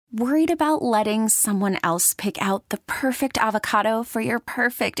Worried about letting someone else pick out the perfect avocado for your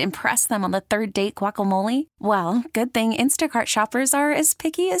perfect impress them on the third date guacamole? Well, good thing Instacart shoppers are as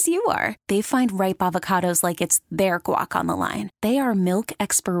picky as you are. They find ripe avocados like it's their guac on the line. They are milk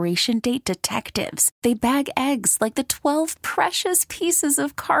expiration date detectives. They bag eggs like the 12 precious pieces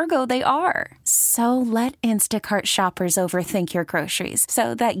of cargo they are. So let Instacart shoppers overthink your groceries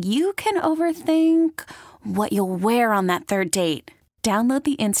so that you can overthink what you'll wear on that third date. Download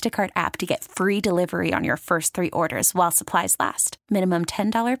the Instacart app to get free delivery on your first 3 orders while supplies last. Minimum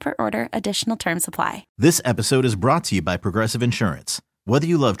 $10 per order. Additional terms apply. This episode is brought to you by Progressive Insurance. Whether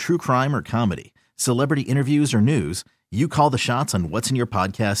you love true crime or comedy, celebrity interviews or news, you call the shots on what's in your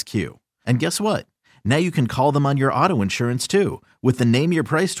podcast queue. And guess what? Now you can call them on your auto insurance too with the Name Your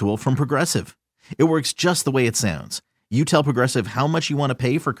Price tool from Progressive. It works just the way it sounds. You tell Progressive how much you want to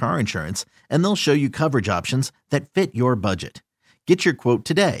pay for car insurance, and they'll show you coverage options that fit your budget. Get your quote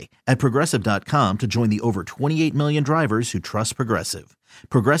today at Progressive.com to join the over 28 million drivers who trust Progressive.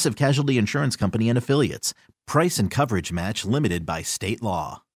 Progressive Casualty Insurance Company and Affiliates. Price and coverage match limited by state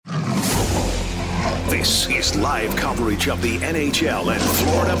law. This is live coverage of the NHL and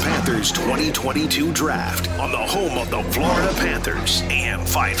Florida Panthers 2022 draft on the home of the Florida Panthers. AM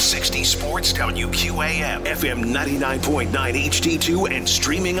 560 Sports, WQAM, FM 99.9 HD2, and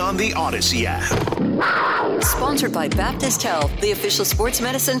streaming on the Odyssey app. Sponsored by Baptist Health, the official sports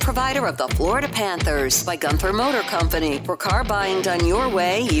medicine provider of the Florida Panthers. By Gunther Motor Company. For car buying done your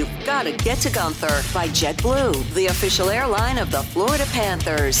way, you've got to get to Gunther. By JetBlue, the official airline of the Florida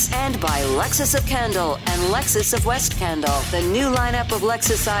Panthers. And by Lexus of Kendall and Lexus of West Kendall. The new lineup of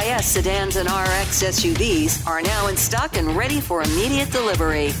Lexus IS sedans and RX SUVs are now in stock and ready for immediate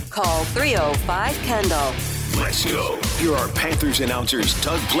delivery. Call 305-KENDALL. Let's go. Here are Panthers announcers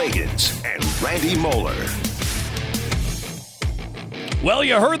Doug Plagens and Randy Moeller. Well,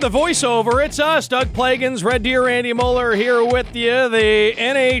 you heard the voiceover. It's us, Doug Plagens, Red Deer, Randy Moeller here with you. The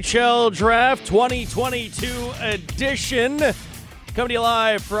NHL Draft 2022 edition. Coming to you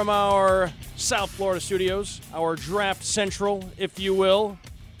live from our South Florida studios, our Draft Central, if you will.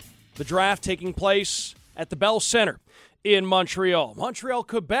 The draft taking place at the Bell Center in Montreal. Montreal,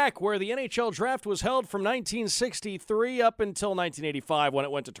 Quebec, where the NHL Draft was held from 1963 up until 1985 when it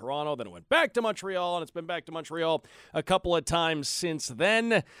went to Toronto. Then it went back to Montreal, and it's been back to Montreal a couple of times since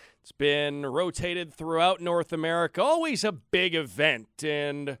then. It's been rotated throughout North America. Always a big event,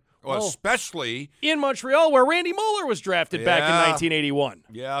 and well, especially in Montreal, where Randy Moeller was drafted back in 1981.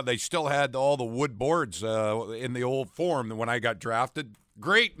 Yeah, they still had all the wood boards in the old form when I got drafted.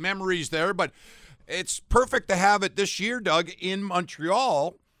 Great memories there, but it's perfect to have it this year, Doug, in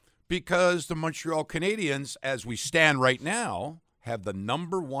Montreal, because the Montreal Canadiens, as we stand right now, have the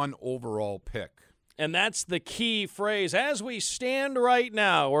 #1 overall pick. And that's the key phrase. As we stand right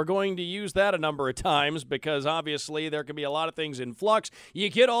now, we're going to use that a number of times because obviously there can be a lot of things in flux. You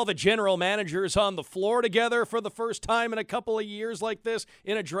get all the general managers on the floor together for the first time in a couple of years like this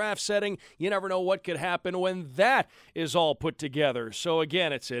in a draft setting. You never know what could happen when that is all put together. So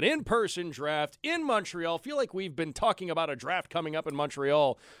again, it's an in-person draft in Montreal. I feel like we've been talking about a draft coming up in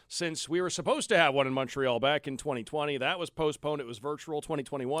Montreal since we were supposed to have one in Montreal back in 2020. That was postponed. It was virtual.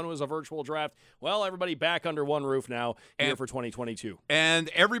 2021 was a virtual draft. Well, everybody back under one roof now here for 2022. And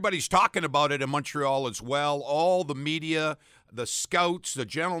everybody's talking about it in Montreal as well. All the media, the scouts, the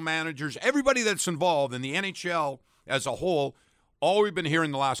general managers, everybody that's involved in the NHL as a whole. All we've been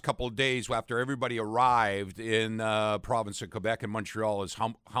hearing the last couple of days after everybody arrived in province of Quebec and Montreal is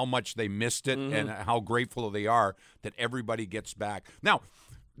how much they missed it and how grateful they are that everybody gets back. Now,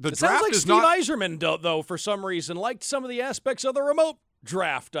 the draft sounds like is Steve not... Yzerman, though, for some reason, liked some of the aspects of the remote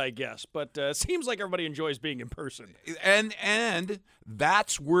draft, I guess, but seems like everybody enjoys being in person. And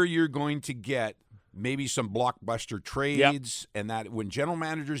that's where you're going to get maybe some blockbuster trades, and that when general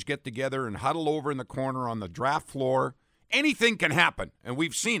managers get together and huddle over in the corner on the draft floor, anything can happen, and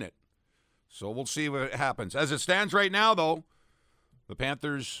we've seen it. So we'll see what happens. As it stands right now, though, the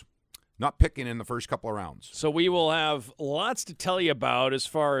Panthers not picking in the first couple of rounds. So we will have lots to tell you about as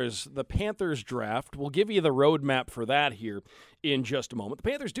far as the Panthers draft. We'll give you the roadmap for that here in just a moment. The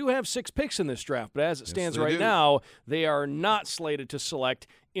Panthers do have 6 picks in this draft, but as it stands right now, they are not slated to select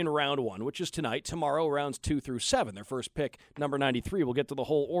in round 1, which is tonight. Tomorrow, rounds 2 through 7. Their first pick, number 93. We'll get to the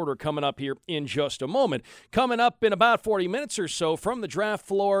whole order coming up here in just a moment. Coming up in about 40 minutes or so from the draft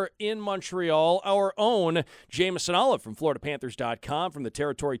floor in Montreal, our own Jameson Olive from FloridaPanthers.com from the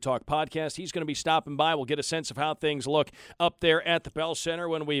Territory Talk podcast. He's going to be stopping by. We'll get a sense of how things look up there at the Bell Center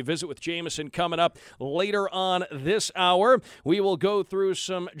when we visit with Jameson coming up later on this hour. We will go through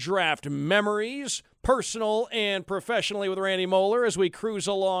some draft memories, personal and professionally with Randy Moeller as we cruise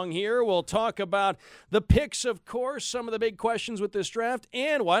along here. We'll talk about the picks, of course, some of the big questions with this draft,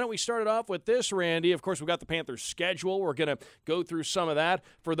 and why don't we start it off with this, Randy? Of course, we've got the Panthers' schedule. We're going to go through some of that.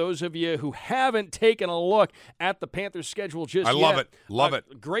 For those of you who haven't taken a look at the Panthers' schedule just yet. Love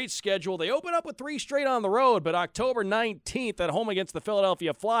it. Great schedule. They open up with 3 straight on the road, but October 19th at home against the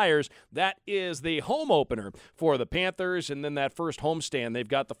Philadelphia Flyers, that is the home opener for the Panthers, and then that first homestand, they've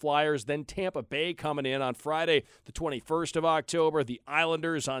got the Flyers, then Tampa Bay coming in on Friday, the 21st of October, the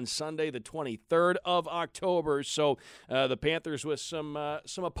Islanders on Sunday, the 23rd of October. So the Panthers with some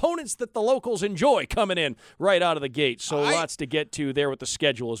opponents that the locals enjoy coming in right out of the gate. So lots to get to there with the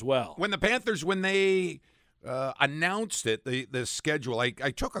schedule as well. When the Panthers, when they announced it, the schedule, I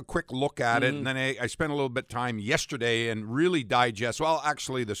took a quick look at it, and then I spent a little bit of time yesterday and really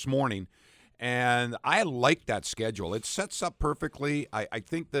actually this morning. And I like that schedule. It sets up perfectly. I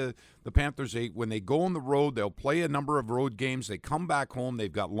think the Panthers, when they go on the road, they'll play a number of road games. They come back home.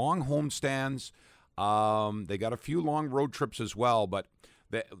 They've got long homestands. They got a few long road trips as well. But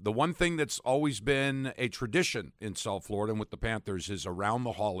the one thing that's always been a tradition in South Florida and with the Panthers is around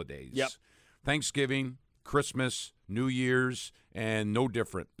the holidays. Yep. Thanksgiving, Christmas, New Year's, and no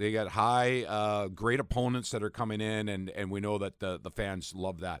different. They got great opponents that are coming in, and we know that the fans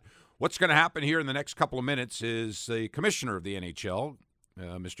love that. What's going to happen here in the next couple of minutes is the commissioner of the NHL,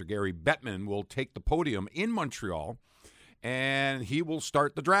 Mr. Gary Bettman, will take the podium in Montreal, and he will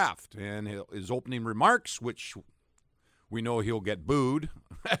start the draft. And his opening remarks, which we know he'll get booed.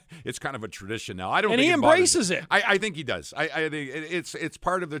 It's kind of a tradition now. I don't. And think he embraces it. I think he does. I think it's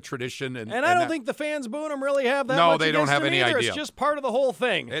part of the tradition. And I don't think the fans booing him really have that. No, much they don't have any either. idea. It's just part of the whole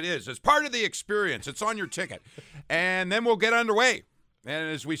thing. It is. It's part of the experience. It's on your ticket, and then we'll get underway.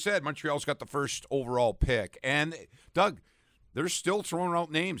 And as we said, Montreal's got the first overall pick. And, Doug, they're still throwing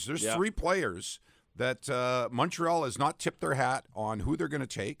out names. There's 3 players that Montreal has not tipped their hat on who they're going to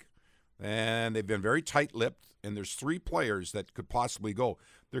take. And they've been very tight-lipped. And there's 3 players that could possibly go.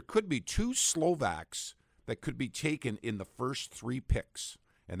 There could be 2 Slovaks that could be taken in the first 3 picks.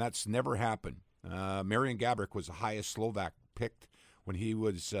 And that's never happened. Marian Gaborik was the highest Slovak picked when he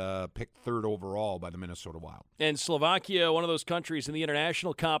was picked 3rd overall by the Minnesota Wild. And Slovakia, one of those countries in the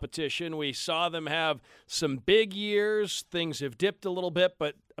international competition, we saw them have some big years. Things have dipped a little bit,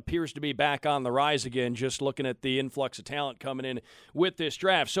 but appears to be back on the rise again, just looking at the influx of talent coming in with this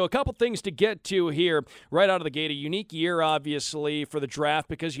draft. So a couple things to get to here right out of the gate. A unique year, obviously, for the draft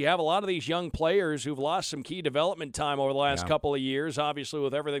because you have a lot of these young players who've lost some key development time over the last couple of years, obviously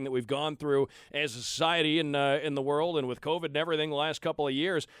with everything that we've gone through as a society in the world and with COVID and everything the last couple of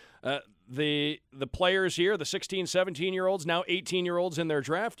years. The players here, the 16, 17-year-olds, now 18-year-olds in their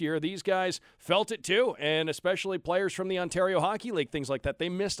draft year, these guys felt it too, and especially players from the Ontario Hockey League, things like that. They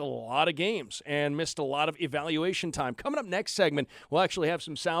missed a lot of games and missed a lot of evaluation time. Coming up next segment, we'll actually have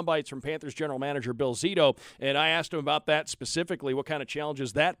some sound bites from Panthers general manager Bill Zito, and I asked him about that specifically, what kind of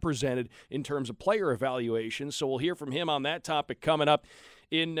challenges that presented in terms of player evaluation. So we'll hear from him on that topic coming up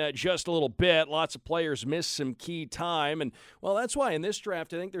in just a little bit. Lots of players missed some key time. And, well, that's why in this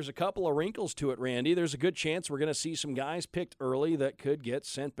draft I think there's a couple of wrinkles to it, Randy. There's a good chance we're going to see some guys picked early that could get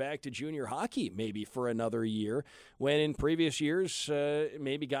sent back to junior hockey maybe for another year, when in previous years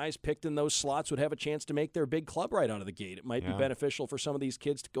maybe guys picked in those slots would have a chance to make their big club right out of the gate. It might be beneficial for some of these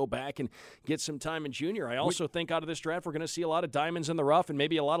kids to go back and get some time in junior. I also think out of this draft we're going to see a lot of diamonds in the rough and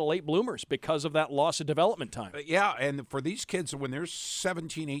maybe a lot of late bloomers because of that loss of development time. Yeah, and for these kids, when they're 17,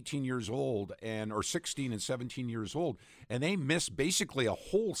 18 years old, or 16 and 17 years old, and they miss basically a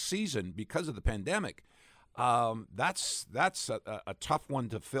whole season because of the pandemic, that's a tough one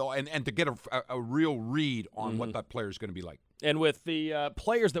to fill and to get a real read on what that player is going to be like. And with the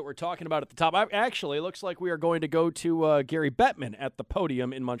players that we're talking about at the top, actually, it looks like we are going to go to Gary Bettman at the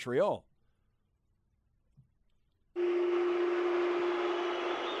podium in Montreal.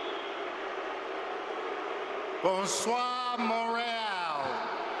 Bonsoir, Montréal.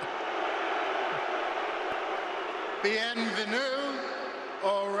 Bienvenue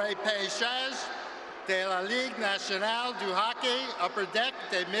au repêchage de la Ligue nationale du hockey Upper Deck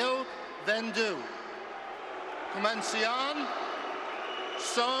 2022. Commencions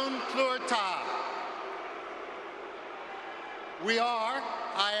son plus tard.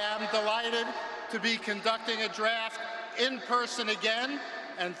 I am delighted to be conducting a draft in person again,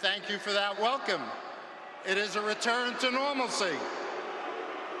 and thank you for that welcome. It is a return to normalcy.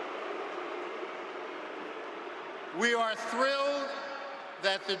 We are thrilled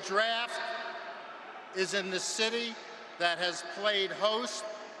that the draft is in the city that has played host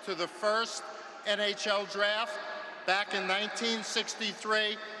to the first NHL draft back in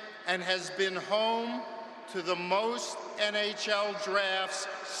 1963 and has been home to the most NHL drafts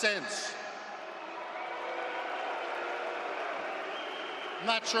since. I'm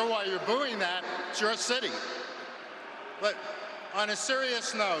not sure why you're booing that. It's your city. But on a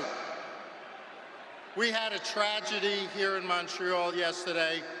serious note, we had a tragedy here in Montreal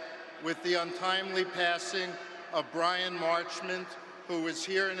yesterday with the untimely passing of Brian Marchment, who was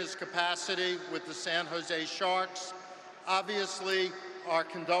here in his capacity with the San Jose Sharks. Obviously, our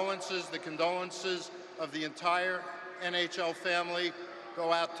condolences, the condolences of the entire NHL family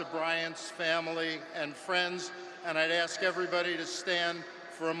go out to Brian's family and friends, and I'd ask everybody to stand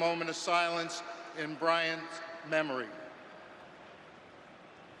for a moment of silence in Brian's memory.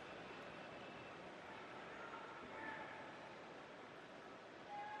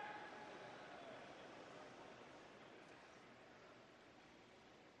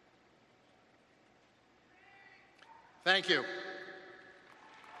 Thank you.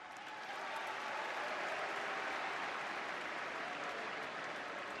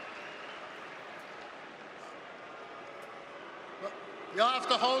 You'll have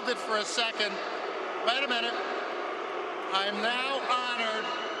to hold it for a second. Wait a minute. I'm now honored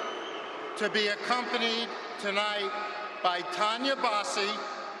to be accompanied tonight by Tanya Bassi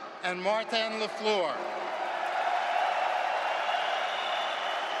and Martin Lafleur.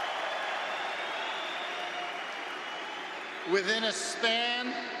 Within a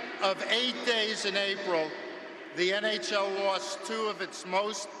span of 8 days in April, the NHL lost two of its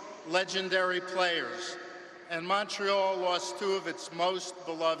most legendary players, and Montreal lost two of its most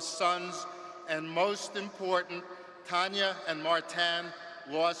beloved sons, and most important, Tanya and Martin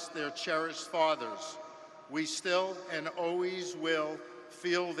lost their cherished fathers. We still and always will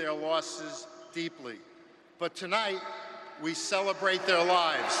feel their losses deeply. But tonight, we celebrate their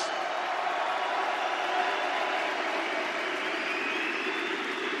lives.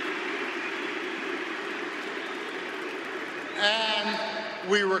 And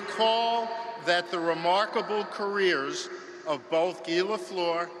we recall that the remarkable careers of both Guy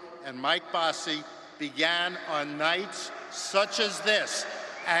Lafleur and Mike Bossy began on nights such as this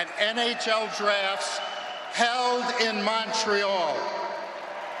at NHL drafts held in Montreal.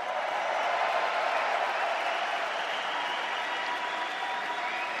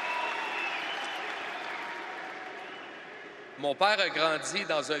 Mon père a grandi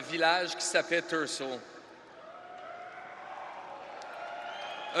dans un village qui s'appelait Tursault.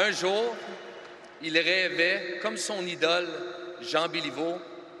 Un jour, il rêvait, comme son idole, Jean Béliveau,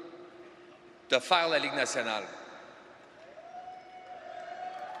 de faire la Ligue nationale.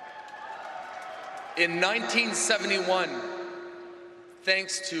 In 1971,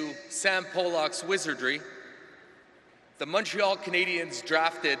 thanks to Sam Pollock's wizardry, the Montreal Canadiens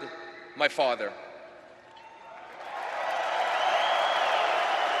drafted my father.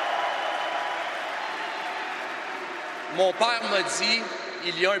 Mon père m'a dit,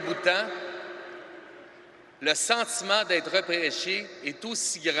 il y a un bout de temps, le sentiment d'être repêché est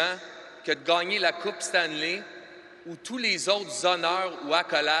aussi grand que de gagner la Coupe Stanley ou tous les autres honneurs ou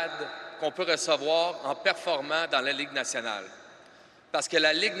accolades qu'on peut recevoir en performant dans la Ligue nationale. Parce que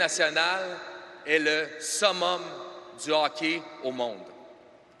la Ligue nationale est le summum du hockey au monde.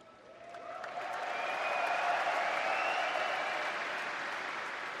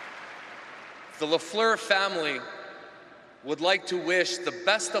 The Lafleur family would like to wish the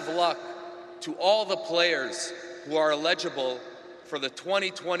best of luck to all the players who are eligible for the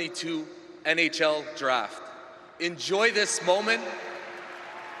 2022 NHL Draft. Enjoy this moment.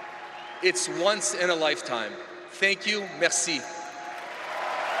 It's once in a lifetime. Thank you. Merci.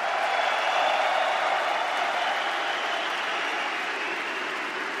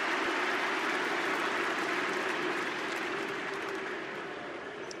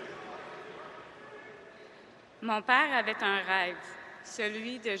 Mon père avait un rêve,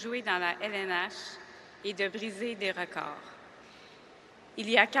 celui de jouer dans la LNH et de briser des records. Il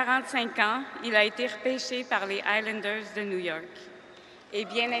y a 45 ans, il a été repêché par les Islanders de New York. Et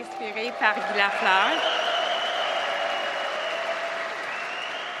bien inspiré par Guy Lafleur,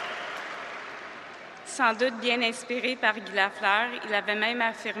 sans doute bien inspiré par Guy Lafleur, il avait même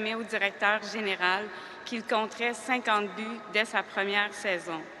affirmé au directeur général qu'il compterait 50 buts dès sa première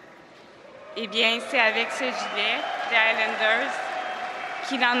saison. Eh bien, c'est avec ce gilet des Islanders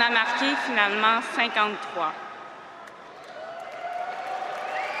qu'il en a marqué finalement 53.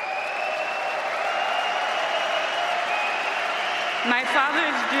 My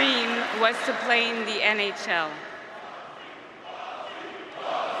father's dream was to play in the NHL.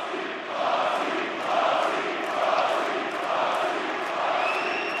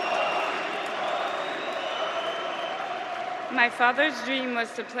 My father's dream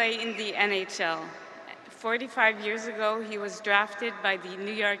was to play in the NHL. 45 years ago, he was drafted by the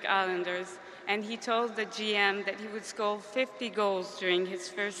New York Islanders, and he told the GM that he would score 50 goals during his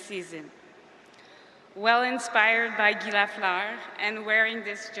first season. Well inspired by Guy Lafleur and wearing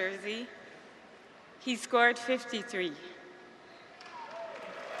this jersey, he scored 53.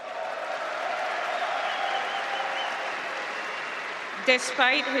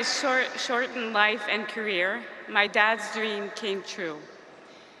 Despite his shortened life and career, my dad's dream came true.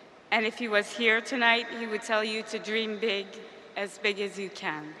 And if he was here tonight, he would tell you to dream big as you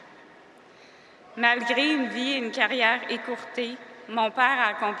can. Malgré une vie et une carrière écourtée, mon père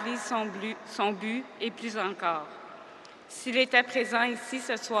a accompli son but et plus encore. S'il était présent ici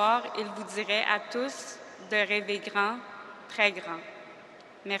ce soir, il vous dirait à tous de rêver grand, très grand.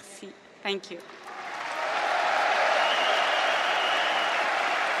 Merci. Thank you.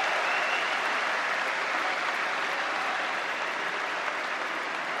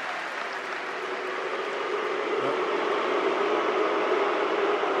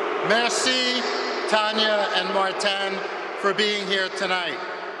 Merci, Tanya and Martin, for being here tonight.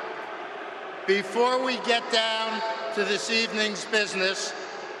 Before we get down to this evening's business,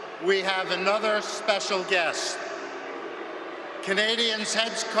 we have another special guest. Canadiens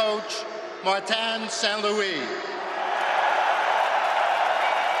head coach, Martin St. Louis.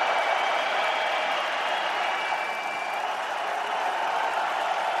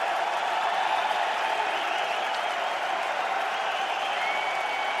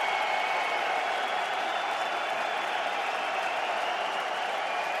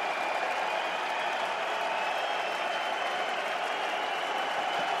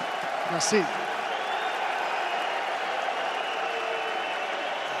 Merci.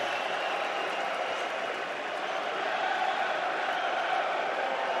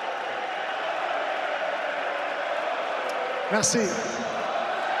 Merci.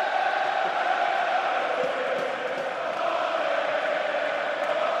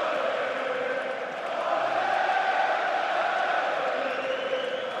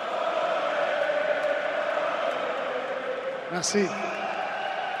 Merci.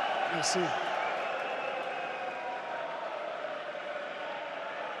 Merci.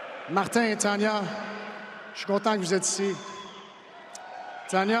 Martin et Tanya, je suis content que vous êtes ici.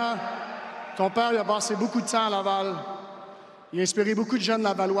 Tanya, ton père il a passé beaucoup de temps à Laval. Il a inspiré beaucoup de jeunes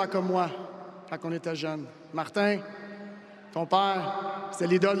lavallois comme moi quand on était jeunes. Martin, ton père, c'était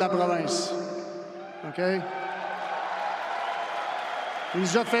l'idole de la province. OK? Il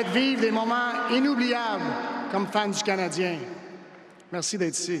nous a fait vivre des moments inoubliables comme fans du Canadien. Merci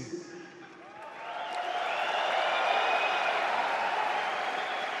d'être ici.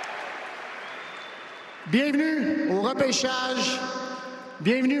 Bienvenue au repêchage.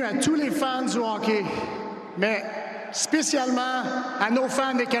 Bienvenue à tous les fans du hockey, mais spécialement à nos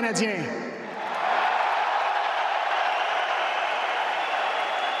fans des Canadiens.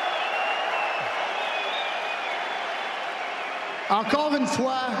 Encore une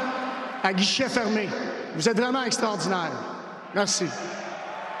fois, à guichet fermé. Vous êtes vraiment extraordinaires. Merci.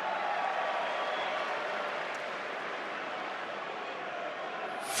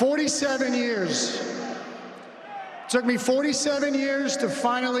 "47 years. It took me 47 years to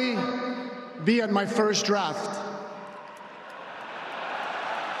finally be at my first draft.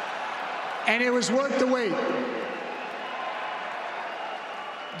 And it was worth the wait.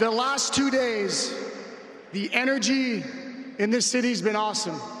 The last 2 days, the energy in this city has been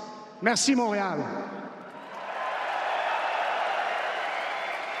awesome. Merci, Montréal.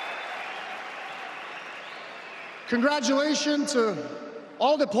 Congratulations to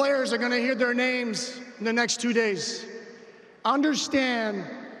all the players that are going to hear their names in the next 2 days. Understand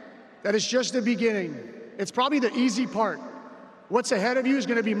that it's just the beginning. It's probably the easy part. What's ahead of you is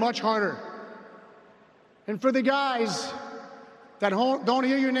going to be much harder. And for the guys that don't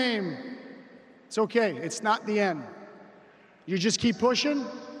hear your name, it's okay. It's not the end. You just keep pushing.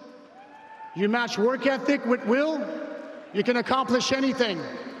 You match work ethic with will, you can accomplish anything.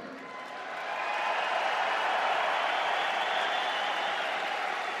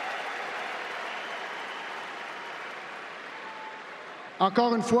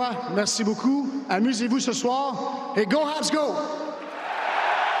 Encore une fois, merci beaucoup. Amusez-vous ce soir et go Habs go!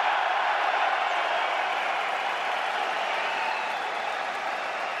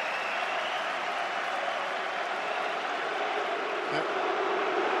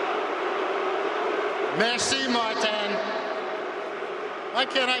 Merci, Martin. Why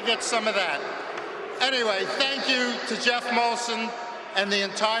can't I get some of that? Anyway, thank you to Jeff Molson and the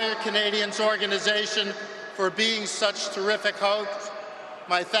entire Canadiens organization for being such terrific hosts.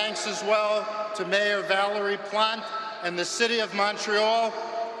 My thanks as well to Mayor Valerie Plante and the city of Montreal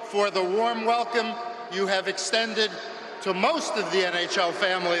for the warm welcome you have extended to most of the NHL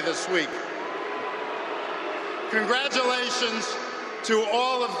family this week. Congratulations to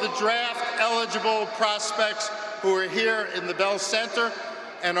all of the draft-eligible prospects who are here in the Bell Center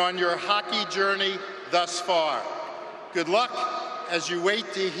and on your hockey journey thus far. Good luck as you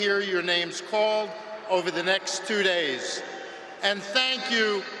wait to hear your names called over the next 2 days. And thank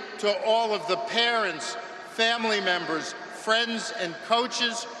you to all of the parents, family members, friends, and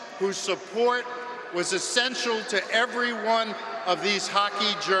coaches whose support was essential to every one of these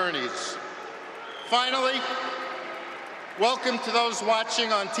hockey journeys. Finally, welcome to those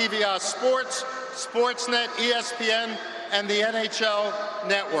watching on TVR Sports, Sportsnet, ESPN, and the NHL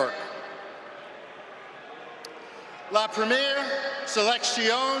Network. La première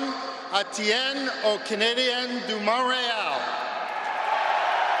sélection appartient aux Canadiens du Montréal.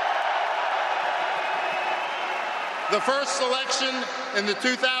 The first selection in the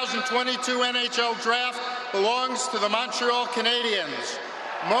 2022 NHL Draft belongs to the Montreal Canadiens.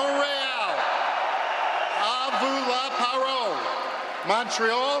 Montréal, à vous la parole.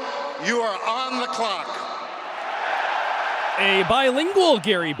 Montreal, you are on the clock. A bilingual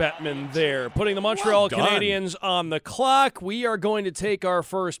Gary Bettman there, putting the Montreal Canadiens on the clock. We are going to take our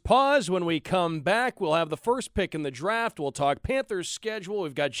first pause. When we come back, we'll have the first pick in the draft. We'll talk Panthers schedule.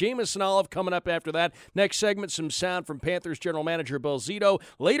 We've got Jameson Olive coming up after that. Next segment, some sound from Panthers general manager Bill Zito.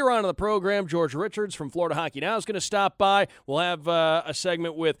 Later on in the program, George Richards from Florida Hockey Now is going to stop by. We'll have a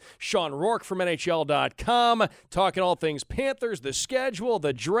segment with Sean Rourke from NHL.com, talking all things Panthers, the schedule,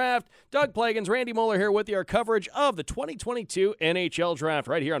 the draft. Doug Plagens, Randy Moeller here with you. Our coverage of the 2022 NHL Draft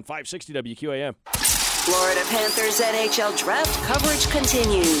right here on 560 WQAM. Florida Panthers NHL Draft coverage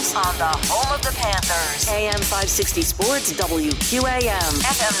continues on the home of the Panthers. AM 560 Sports, WQAM,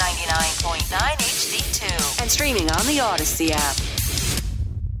 FM 99.9 HD2, and streaming on the Odyssey app.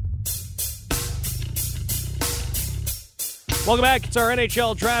 Welcome back. It's our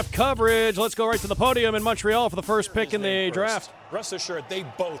NHL Draft coverage. Let's go right to the podium in Montreal for the first pick in the draft. Rest assured, they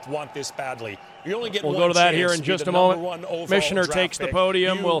both want this badly. You only get we'll one go to that chance here in to just be a the moment. Missioner draft takes pick. the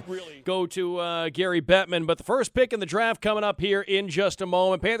podium. We'll really go to Gary Bettman. But the first pick in the draft coming up here in just a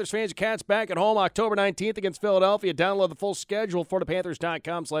moment. Panthers fans, Cats back at home October 19th against Philadelphia. Download the full schedule,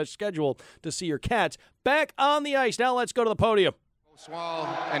 FloridaPanthers.com/schedule to see your Cats back on the ice. Now let's go to the podium. Bonsoir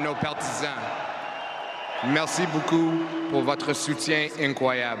à nos partisans. Merci beaucoup pour votre soutien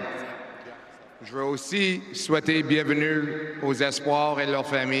incroyable. Je veux aussi souhaiter bienvenue aux espoirs et leurs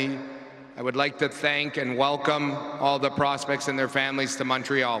familles. I would like to thank and welcome all the prospects and their families to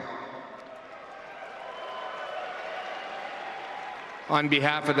Montreal. On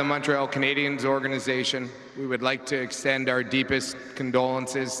behalf of the Montreal Canadiens organization, we would like to extend our deepest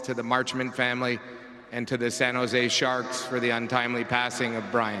condolences to the Marchment family and to the San Jose Sharks for the untimely passing of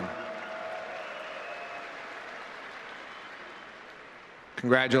Brian.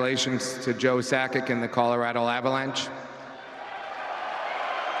 Congratulations to Joe Sakic and the Colorado Avalanche.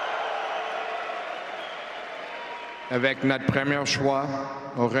 Avec notre premier choix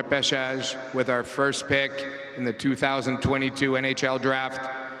au repêchage, with our first pick in the 2022 NHL Draft,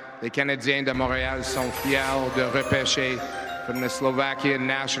 les Canadiens de Montréal sont fiers de repêcher from the Slovakian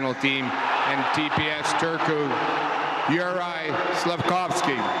national team and TPS Turku, Juraj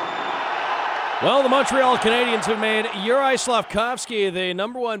Slafkovsky. Well, the Montreal Canadiens have made Juraj Slafkovsky the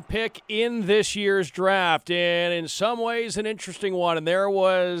number one pick in this year's draft, and in some ways an interesting one. And there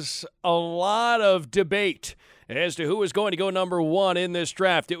was a lot of debate as to who was going to go number one in this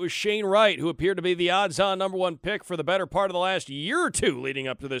draft. It was Shane Wright, who appeared to be the odds-on number one pick for the better part of the last year or two leading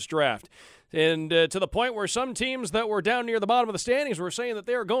up to this draft. And to the point where some teams that were down near the bottom of the standings were saying that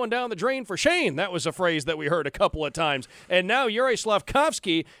they were going down the drain for Shane. That was a phrase that we heard a couple of times. And now Juraj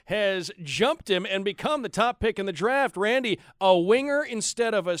Slafkovsky has jumped him and become the top pick in the draft. Randy, a winger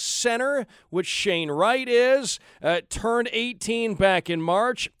instead of a center, which Shane Wright is. Turned 18 back in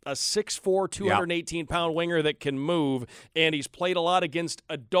March. A 6'4", 218-pound winger that can move. And he's played a lot against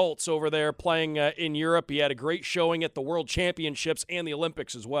adults over there playing in Europe. He had a great showing at the World Championships and the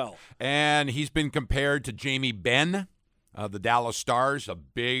Olympics as well. And he's been compared to Jamie Benn, the Dallas Stars, a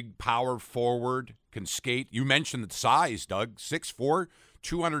big power forward, can skate. You mentioned the size, Doug, 6'4",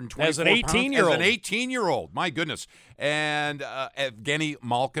 224 As an 18-year-old. As an 18-year-old, my goodness. And Evgeny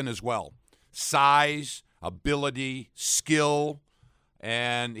Malkin as well. Size, ability, skill,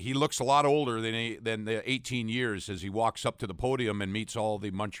 and he looks a lot older than the 18 years as he walks up to the podium and meets all the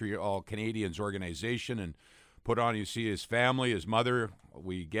Montreal Canadiens organization and put on, you see his family, his mother,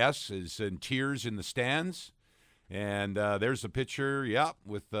 we guess, is in tears in the stands. And there's a picture,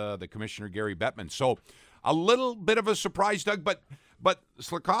 with the Commissioner Gary Bettman. So a little bit of a surprise, Doug, but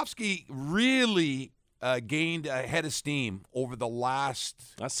Slafkovsky really gained a head of steam over the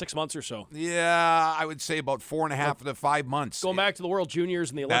last 6 months or so. Yeah, I would say about 4.5 to 5 months. Going back to the World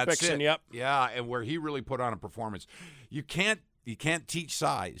Juniors and the Olympics. That's it. And yep. Yeah, and where he really put on a performance. You can't teach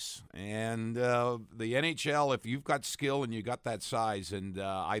size. And the NHL, if you've got skill and you got that size, and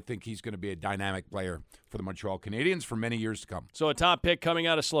I think he's going to be a dynamic player for the Montreal Canadiens for many years to come. So a top pick coming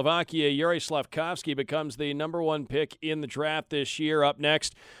out of Slovakia, Yuri Slafkovsky becomes the number 1 pick in the draft this year. Up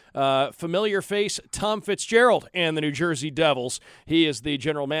next, familiar face Tom Fitzgerald and the New Jersey Devils. He is the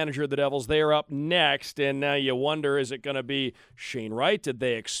general manager of the Devils. They are up next, and now you wonder, is it going to be Shane Wright? Did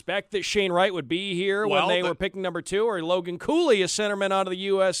they expect that Shane Wright would be here when they were picking number 2, or Logan Cooley, a centerman out of the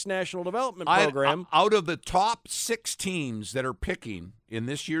U.S. National Development Program? Out of the top 6 teams that are picking in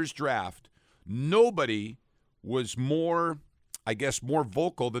this year's draft, nobody was more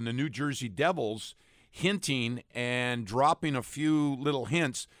vocal than the New Jersey Devils, hinting and dropping a few little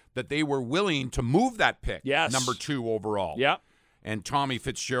hints that they were willing to move that pick, number 2 overall. Yeah. And Tommy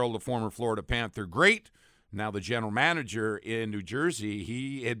Fitzgerald, the former Florida Panther, great. Now the general manager in New Jersey,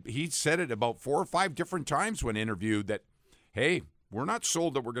 he said it about 4 or 5 different times when interviewed that, hey, we're not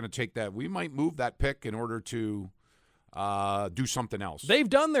sold that we're going to take that. We might move that pick in order to do something else. They've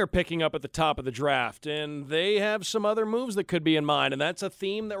done their picking up at the top of the draft, and they have some other moves that could be in mind, and that's a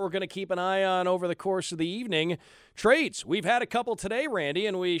theme that we're going to keep an eye on over the course of the evening. Trades. We've had a couple today, Randy,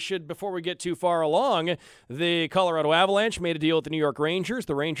 and we should, before we get too far along, the Colorado Avalanche made a deal with the New York Rangers.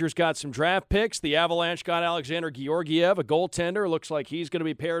 The Rangers got some draft picks. The Avalanche got Alexander Georgiev, a goaltender. Looks like he's going to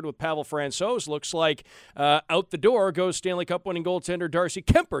be paired with Pavel Francouz. Looks like out the door goes Stanley Cup winning goaltender Darcy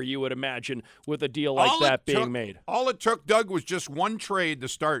Kemper, you would imagine, with a deal like that being made. All it took, Doug, was just one trade to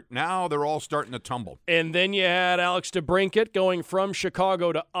start. Now they're all starting to tumble. And then you had Alex DeBrincat going from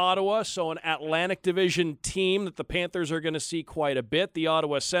Chicago to Ottawa, so an Atlantic Division team that the Panthers are going to see quite a bit. The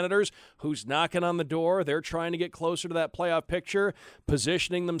Ottawa Senators, who's knocking on the door. They're trying to get closer to that playoff picture,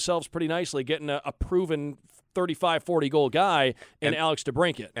 positioning themselves pretty nicely, getting a proven 35, 40-goal guy in Alex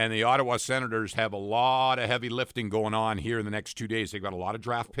DeBrincat. And the Ottawa Senators have a lot of heavy lifting going on here in the next 2 days. They've got a lot of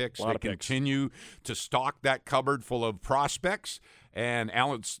draft picks. They continue to stock that cupboard full of prospects. And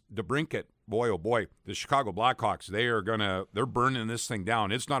Alex DeBrincat, boy, oh boy, the Chicago Blackhawks, they're burning this thing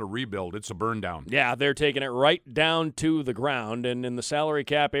down. It's not a rebuild, it's a burn down. Yeah, they're taking it right down to the ground. And in the salary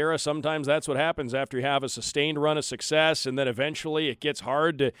cap era, sometimes that's what happens after you have a sustained run of success, and then eventually it gets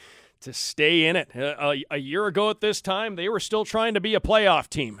hard to stay in it. A year ago at this time, they were still trying to be a playoff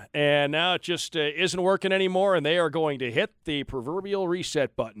team, and now it just isn't working anymore, and they are going to hit the proverbial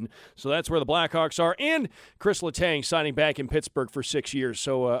reset button. So that's where the Blackhawks are, and Chris Letang signing back in Pittsburgh for 6 years.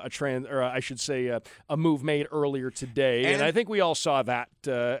 So a move made earlier today, and I think we all saw that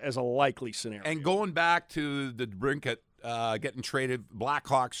as a likely scenario. And going back to the DeBrincat getting traded,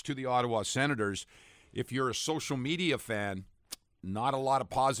 Blackhawks to the Ottawa Senators, if you're a social media fan, not a lot of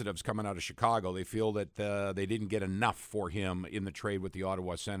positives coming out of Chicago. They feel that they didn't get enough for him in the trade with the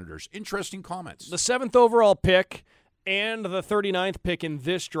Ottawa Senators. Interesting comments. The 7th overall pick and the 39th pick in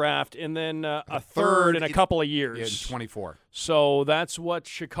this draft, and then a third in a couple of years. In 24. So that's what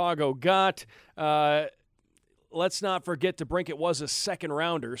Chicago got. Let's not forget DeBrincat was a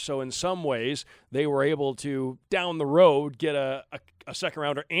second-rounder, so in some ways they were able to, down the road, get a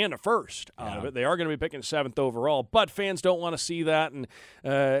second-rounder and a first out of it. They are going to be picking 7th overall, but fans don't want to see that, and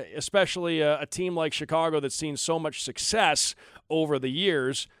especially a team like Chicago that's seen so much success over the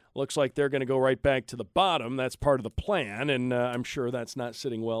years. Looks like they're going to go right back to the bottom. That's part of the plan, and I'm sure that's not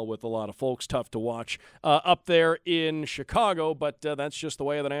sitting well with a lot of folks. Tough to watch up there in Chicago, but that's just the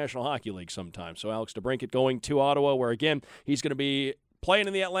way of the National Hockey League sometimes. So Alex DeBrincat going to Ottawa, where, again, he's going to be playing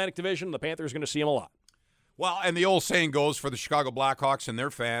in the Atlantic Division. The Panthers are going to see him a lot. Well, and the old saying goes for the Chicago Blackhawks and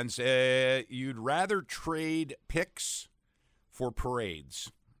their fans, you'd rather trade picks for parades.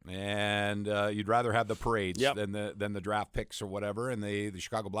 And you'd rather have the parades than the draft picks or whatever. And the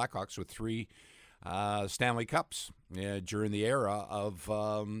Chicago Blackhawks with 3 Stanley Cups during the era of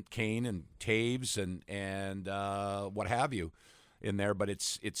Kane and Taves and what have you in there. But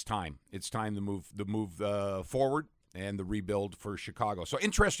it's time. It's time to move forward and the rebuild for Chicago. So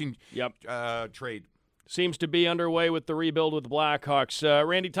interesting trade. Seems to be underway with the rebuild with the Blackhawks.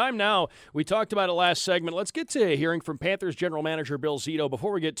 Randy, time now. We talked about it last segment. Let's get to hearing from Panthers general manager Bill Zito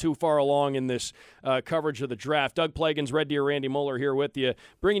before we get too far along in this coverage of the draft. Doug Plagens, Red Deer, Randy Moeller here with you,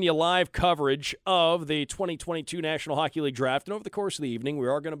 bringing you live coverage of the 2022 National Hockey League Draft. And over the course of the evening, we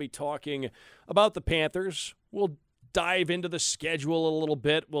are going to be talking about the Panthers. We'll dive into the schedule a little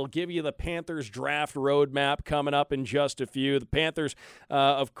bit. We'll give you the Panthers draft roadmap coming up in just a few. The Panthers,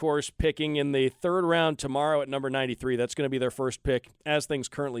 of course, picking in the third round tomorrow at number 93. That's going to be their first pick as things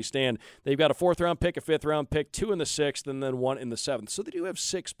currently stand. They've got a fourth-round pick, a fifth-round pick, 2 in the sixth, and then 1 in the seventh. So they do have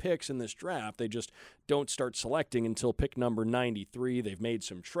 6 picks in this draft. They just don't start selecting until pick number 93. They've made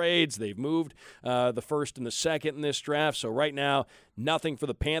some trades. They've moved the first and the second in this draft. So right now, nothing for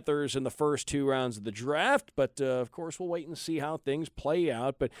the Panthers in the first 2 rounds of the draft. But, of course, we'll wait and see how things play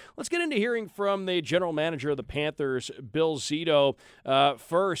out. But let's get into hearing from the general manager of the Panthers, Bill Zito.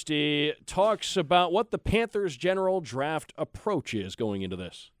 First, he talks about what the Panthers' general draft approach is going into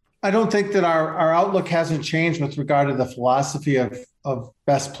this. I don't think that our outlook hasn't changed with regard to the philosophy of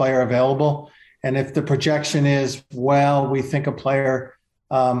best player available. And if the projection is, well, we think a player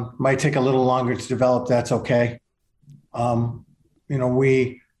might take a little longer to develop, that's okay.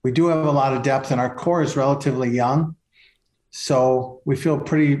 We do have a lot of depth, and our core is relatively young. So we feel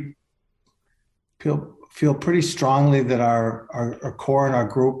pretty strongly that our core and our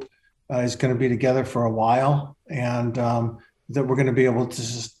group is going to be together for a while, and that we're going to be able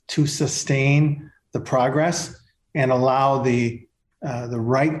to sustain the progress and allow the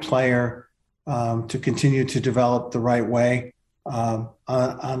right player to continue to develop the right way on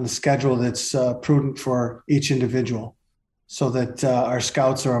the schedule that's prudent for each individual, so that our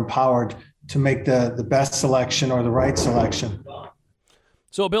scouts are empowered to make the best selection or the right selection.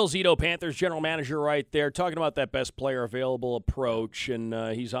 So Bill Zito, Panthers general manager right there, talking about that best player available approach, and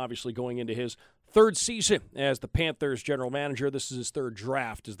he's obviously going into his third season as the Panthers general manager. This is his third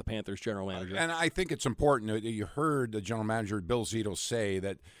draft as the Panthers general manager. And I think it's important that you heard the general manager, Bill Zito, say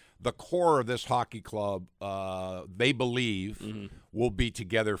that the core of this hockey club, they believe, will be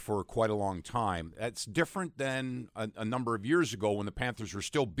together for quite a long time. That's different than a number of years ago when the Panthers were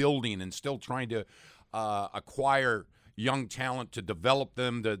still building and still trying to acquire young talent to develop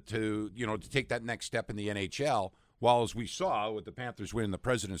them to take that next step in the NHL. While as we saw with the Panthers winning the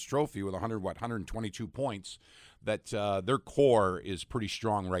President's Trophy with 122 points, that their core is pretty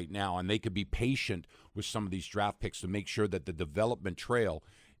strong right now, and they could be patient with some of these draft picks to make sure that the development trail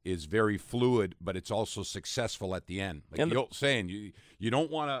is very fluid, but it's also successful at the end. Like you're saying, you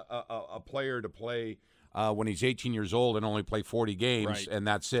don't want a player to play when he's 18 years old and only play 40 games, right, and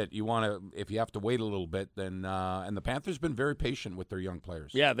that's it. You want to, if you have to wait a little bit, then and the Panthers been very patient with their young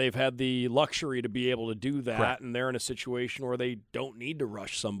players. Yeah, they've had the luxury to be able to do that, correct, and they're in a situation where they don't need to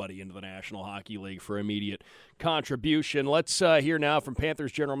rush somebody into the National Hockey League for immediate contribution. Let's hear now from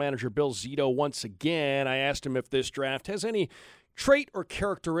Panthers general manager Bill Zito once again. I asked him if this draft has any trait or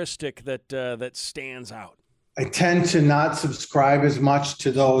characteristic that stands out. I tend to not subscribe as much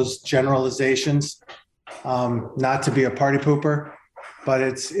to those generalizations. Not to be a party pooper, but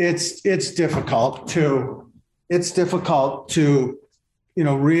it's difficult to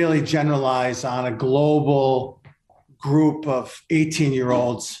really generalize on a global group of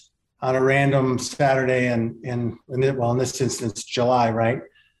 18-year-olds on a random Saturday in this instance July, right?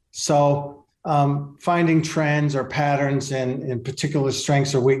 So finding trends or patterns in particular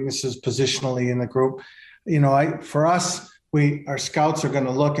strengths or weaknesses positionally in the group, for us, our scouts are going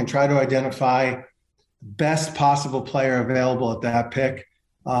to look and try to identify best possible player available at that pick.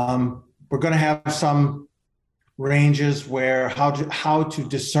 We're going to have some ranges where how to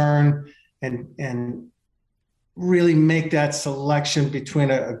discern and really make that selection between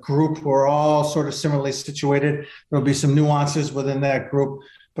a group who are all sort of similarly situated. There'll be some nuances within that group,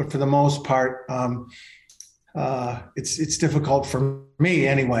 but for the most part, it's difficult for me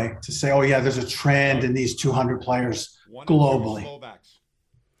anyway to say, oh yeah, there's a trend in these 200 players globally.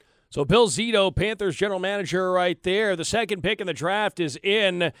 So Bill Zito, Panthers general manager right there. The second pick in the draft is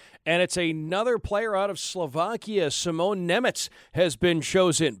in, and it's another player out of Slovakia. Simon Nemec has been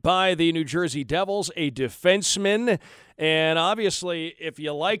chosen by the New Jersey Devils, a defenseman. And obviously, if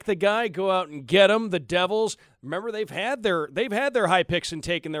you like the guy, go out and get him. The Devils, remember, they've had their high picks and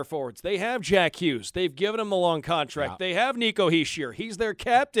taken their forwards. They have Jack Hughes. They've given him the long contract. Yeah. They have Nico Hischier. He's their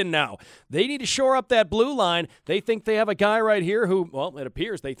captain now. They need to shore up that blue line. They think they have a guy right here who, well, it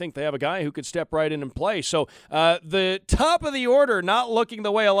appears they think they have a guy who could step right in and play. So the top of the order not looking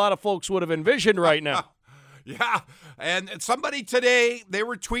the way a lot of folks would have envisioned right now. Yeah, and somebody today, they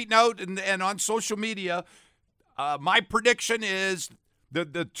were tweeting out and on social media, my prediction is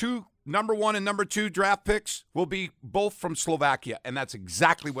the two number 1 and number 2 draft picks will be both from Slovakia, and that's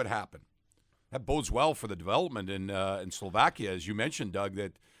exactly what happened. That bodes well for the development in Slovakia, as you mentioned, Doug,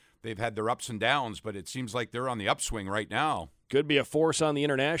 that they've had their ups and downs, but it seems like they're on the upswing right now. could be a force on the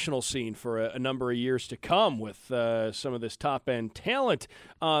international scene for a number of years to come with some of this top-end talent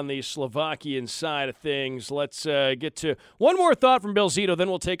on the Slovakian side of things. Let's get to one more thought from Bill Zito, then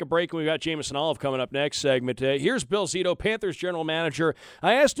we'll take a break, and we've got Jameson Olive coming up next segment. Here's Bill Zito, Panthers general manager.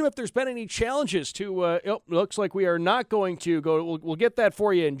 I asked him if there's been any challenges to looks like we are not going to go. We'll get that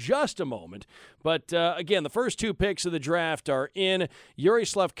for you in just a moment. But, again, the first two picks of the draft are in. Yuri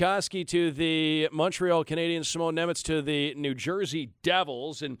Slafkovsky to the Montreal Canadiens, Simon Nemec to the New Jersey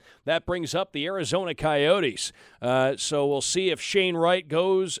Devils, and that brings up the Arizona Coyotes. So we'll see if Shane Wright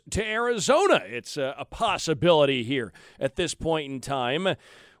goes to Arizona. It's a possibility here at this point in time.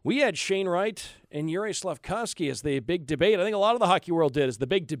 We had Shane Wright and Yuri Slafkovsky as the big debate. I think a lot of the hockey world did, as the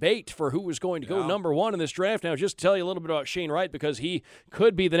big debate for who was going to go number one in this draft. Now, just to tell you a little bit about Shane Wright, because he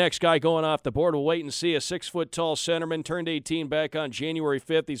could be the next guy going off the board. We'll wait and see. A 6-foot-tall centerman, turned 18 back on January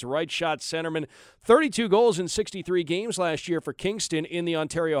 5th. He's a right-shot centerman. 32 goals in 63 games last year for Kingston in the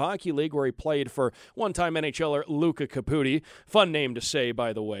Ontario Hockey League, where he played for one-time NHLer Luca Caputi. Fun name to say,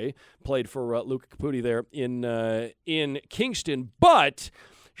 by the way. Played for Luca Caputi there in Kingston. But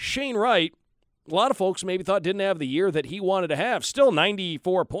Shane Wright, a lot of folks maybe thought didn't have the year that he wanted to have. Still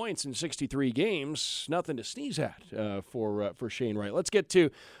 94 points in 63 games. Nothing to sneeze at for Shane Wright. Let's get to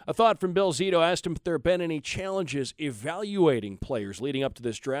a thought from Bill Zito. Asked him if there have been any challenges evaluating players leading up to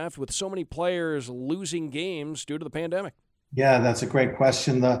this draft with so many players losing games due to the pandemic. Yeah, that's a great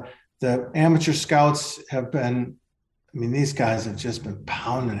question. The amateur scouts have been, these guys have just been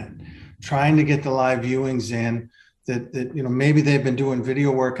pounding it, trying to get the live viewings in. That maybe they've been doing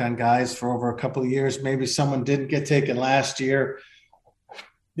video work on guys for over a couple of years. Maybe someone didn't get taken last year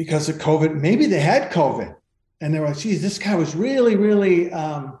because of COVID. Maybe they had COVID and they were like, geez, this guy was really, really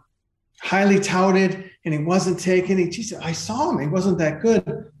highly touted and he wasn't taken. I saw him. He wasn't that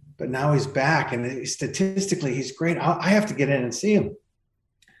good, but now he's back and statistically he's great. I have to get in and see him.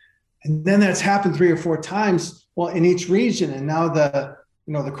 And then that's happened 3 or 4 times, in each region. And now the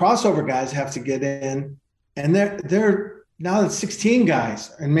crossover guys have to get in. And they're now it's 16 guys,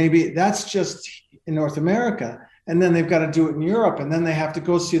 and maybe that's just in North America. And then they've got to do it in Europe, and then they have to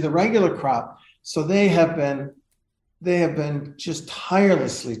go see the regular crop. So they have been just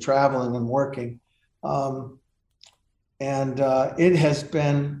tirelessly traveling and working. And it has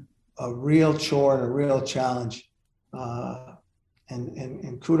been a real chore and a real challenge.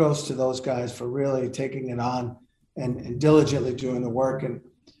 And kudos to those guys for really taking it on and diligently doing the work, and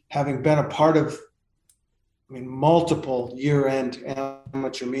having been a part of multiple year-end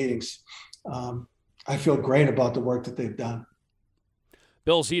amateur meetings. I feel great about the work that they've done.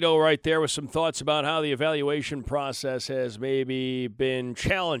 Bill Zito right there with some thoughts about how the evaluation process has maybe been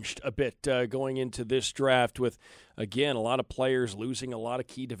challenged a bit going into this draft with, again, a lot of players losing a lot of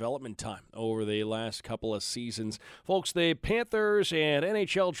key development time over the last couple of seasons. Folks, the Panthers and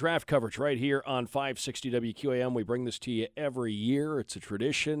NHL draft coverage right here on 560 WQAM. We bring this to you every year. It's a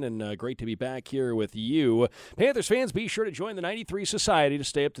tradition, and great to be back here with you. Panthers fans, be sure to join the 93 Society to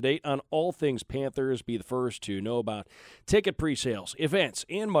stay up to date on all things Panthers. Be the first to know about ticket pre-sales, events,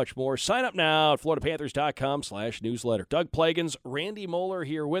 and much more. Sign up now at floridapanthers.com/newsletter. Doug Plagans, Randy Moeller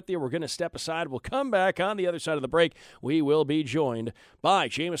here with you. We're going to step aside. We'll come back on the other side of the break. We will be joined by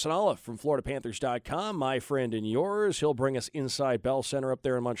Jameson Olive from floridapanthers.com, my friend and yours. He'll bring us inside Bell Center up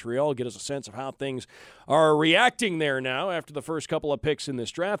there in Montreal, get us a sense of how things are reacting there now after the first couple of picks in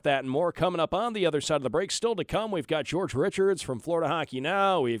this draft. That and more coming up on the other side of the break. Still to come, we've got George Richards from Florida Hockey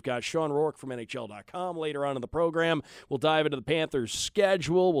Now. We've got Sean Rourke from NHL.com later on in the program. We'll dive into the Panthers'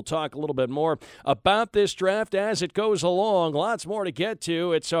 schedule. We'll talk a little bit more about this draft as it goes along. Lots more to get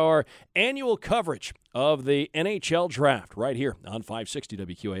to. It's our annual coverage of the NHL draft right here on 560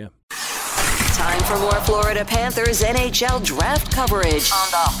 WQAM. Time for more Florida Panthers NHL draft coverage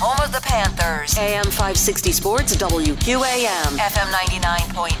on the home of the Panthers. AM 560 Sports, WQAM, FM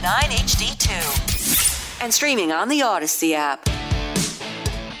 99.9 HD2. And streaming on the Odyssey app.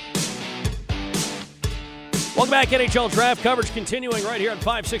 Welcome back. NHL draft coverage continuing right here on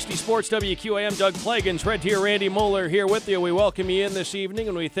 560 Sports WQAM. Doug Plagans, Red Deer, Randy Moeller here with you. We welcome you in this evening,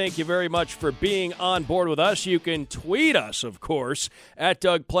 and we thank you very much for being on board with us. You can tweet us, of course, at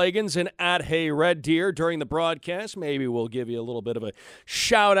Doug Plagans and at Hey Red Deer during the broadcast. Maybe we'll give you a little bit of a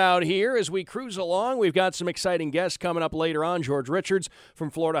shout-out here as we cruise along. We've got some exciting guests coming up later on. George Richards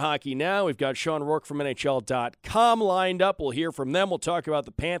from Florida Hockey Now. We've got Sean Rourke from NHL.com lined up. We'll hear from them. We'll talk about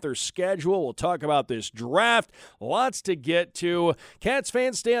the Panthers' schedule. We'll talk about this draft. draft. Lots to get to. Cats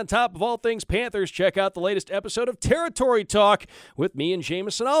fans, stay on top of all things Panthers. Check out the latest episode of Territory Talk with me and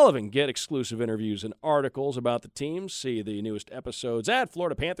Jameson Olive and get exclusive interviews and articles about the teams. See the newest episodes at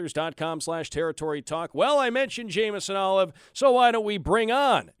floridapanthers.com/territory talk. Well, I mentioned Jameson Olive, so why don't we bring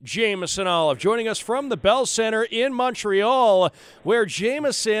on Jameson Olive, joining us from the Bell Center in Montreal, where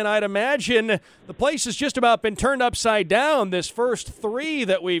Jameson, I'd imagine the place has just about been turned upside down this first three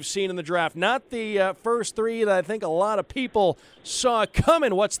that we've seen in the draft. Not the first three that I think a lot of people saw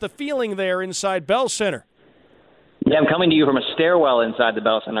coming. What's the feeling there inside Bell Center? Yeah, I'm coming to you from a stairwell inside the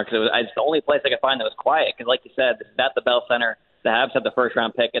Bell Center because it's the only place I could find that was quiet. Because, like you said, this is at the Bell Center. The Habs had the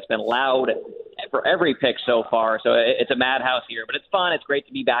first-round pick. It's been loud for every pick so far, so it's a madhouse here. But it's fun. It's great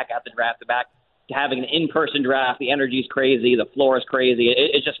to be back at the draft, back to having an in-person draft. The energy's crazy. The floor is crazy.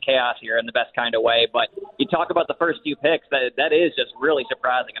 It's just chaos here in the best kind of way. But you talk about the first few picks, that is just really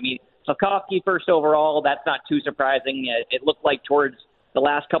surprising. I mean, Slafkovsky first overall, that's not too surprising. It looked like towards the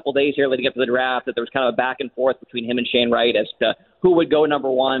last couple of days here leading up to the draft that there was kind of a back and forth between him and Shane Wright as to who would go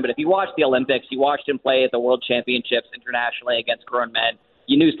number one. But if you watched the Olympics, you watched him play at the World Championships internationally against grown men,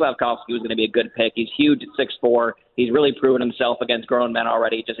 you knew Slafkovsky was going to be a good pick. He's huge at 6'4". He's really proven himself against grown men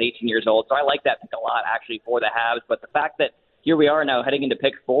already, just 18 years old. So I like that pick a lot, actually, for the Habs. But the fact that here we are now heading into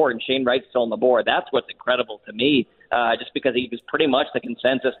pick 4 and Shane Wright's still on the board, that's what's incredible to me. Just because he was pretty much the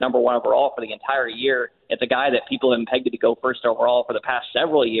consensus number one overall for the entire year. It's a guy that people have been pegged to go first overall for the past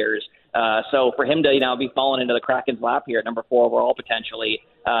several years. So for him to be falling into the Kraken's lap here at number 4 overall potentially,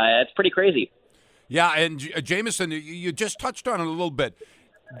 it's pretty crazy. Yeah, and Jameson, you just touched on it a little bit.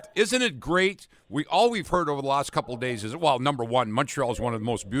 Isn't it great? All we've heard over the last couple of days is, well, number one, Montreal is one of the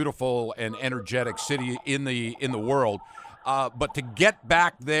most beautiful and energetic city in the world. But to get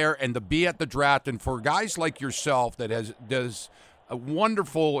back there and to be at the draft, and for guys like yourself that does a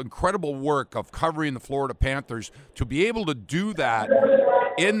wonderful, incredible work of covering the Florida Panthers, to be able to do that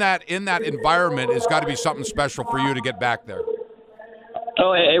in that environment has got to be something special for you to get back there.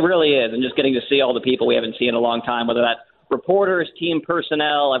 Oh, it really is, and just getting to see all the people we haven't seen in a long time, whether that's reporters, team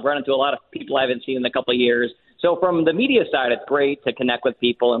personnel. I've run into a lot of people I haven't seen in a couple of years. So from the media side, it's great to connect with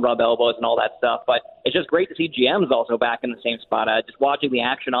people and rub elbows and all that stuff. But it's just great to see GMs also back in the same spot. Just watching the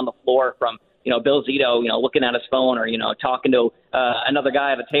action on the floor from, Bill Zito, looking at his phone or, talking to another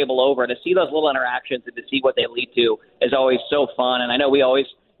guy at a table over. To see those little interactions and to see what they lead to is always so fun. And I know we always,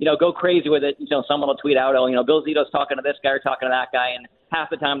 go crazy with it. Someone will tweet out, Bill Zito's talking to this guy or talking to that guy. And half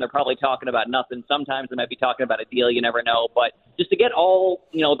the time they're probably talking about nothing. Sometimes they might be talking about a deal. You never know. But just to get all,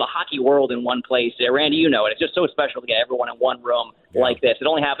 the hockey world in one place, Randy, it. It's just so special to get everyone in one room like this. It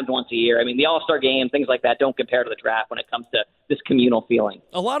only happens once a year. I mean, the All-Star game, things like that don't compare to the draft when it comes to this communal feeling.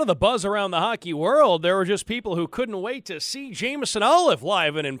 A lot of the buzz around the hockey world, there were just people who couldn't wait to see Jameson Olive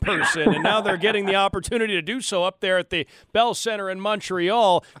live and in person, and now they're getting the opportunity to do so up there at the Bell Center in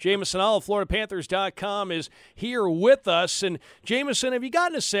Montreal. Jameson Olive, FloridaPanthers.com, is here with us. And Jameson, have you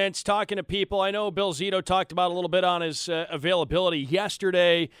gotten a sense talking to people? I know Bill Zito talked about a little bit on his availability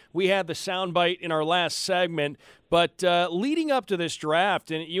yesterday. We had the soundbite in our last segment. But leading up to this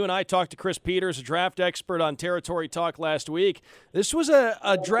draft, and you and I talked to Chris Peters, a draft expert on Territory Talk last week, this was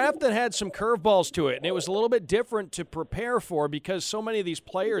a draft that had some curveballs to it, and it was a little bit different to prepare for because so many of these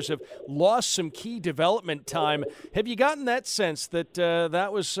players have lost some key development time. Have you gotten that sense that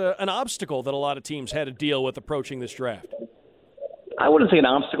that was an obstacle that a lot of teams had to deal with approaching this draft? I wouldn't say an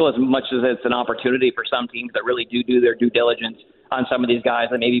obstacle as much as it's an opportunity for some teams that really do their due diligence on some of these guys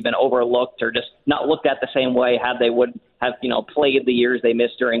that maybe been overlooked or just not looked at the same way had they would have, played the years they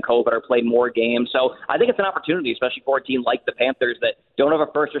missed during COVID or played more games. So I think it's an opportunity, especially for a team like the Panthers that don't have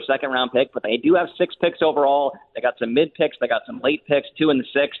a first or second round pick, but they do have 6 picks overall. They got some mid picks. They got some late picks, 2 in the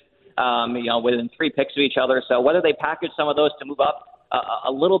 6th, within 3 picks of each other. So whether they package some of those to move up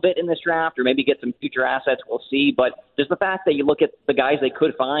a little bit in this draft or maybe get some future assets, we'll see. But just the fact that you look at the guys they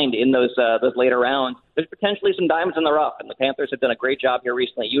could find in those later rounds, there's potentially some diamonds in the rough. And the Panthers have done a great job here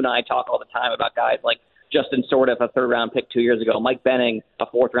recently. You and I talk all the time about guys like Justin Sordiff, a 3rd-round pick 2 years ago, Mike Benning, a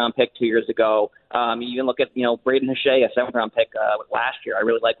 4th-round pick 2 years ago. You even look at, Braden Hachey, a 7th-round pick last year. I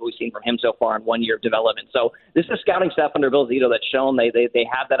really like what we've seen from him so far in 1 year of development. So this is scouting staff under Bill Zito that's shown they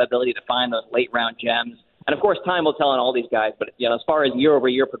have that ability to find those late-round gems. And, of course, time will tell on all these guys. But, as far as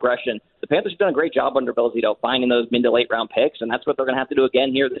year-over-year progression, the Panthers have done a great job under Bill Zito finding those mid- to late-round picks, and that's what they're going to have to do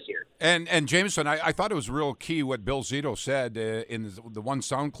again here this year. And Jameson, I thought it was real key what Bill Zito said in the one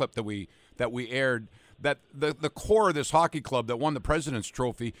sound clip that we aired, that the core of this hockey club that won the President's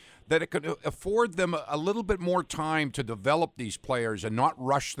Trophy, that it could afford them a little bit more time to develop these players and not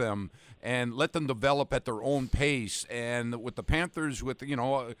rush them and let them develop at their own pace. And with the Panthers, with,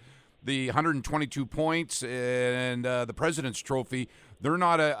 the 122 points and the President's Trophy, they're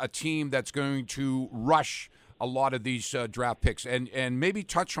not a team that's going to rush a lot of these draft picks. And maybe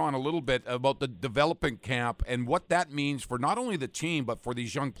touch on a little bit about the development camp and what that means for not only the team but for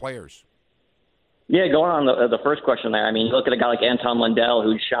these young players. Yeah, going on the first question there, I mean, you look at a guy like Anton Lundell,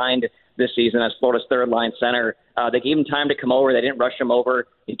 who shined this season as Florida's third-line center. They gave him time to come over. They didn't rush him over.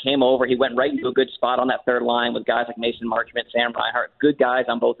 He came over. He went right into a good spot on that third line with guys like Mason Marchment, Sam Reinhart, good guys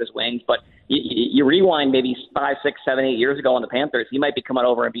on both his wings. But you rewind maybe 5, 6, 7, 8 years ago on the Panthers, he might be coming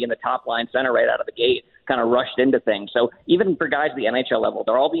over and being the top-line center right out of the gate, kind of rushed into things. So even for guys at the NHL level,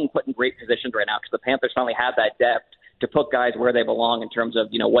 they're all being put in great positions right now because the Panthers finally have that depth to put guys where they belong in terms of,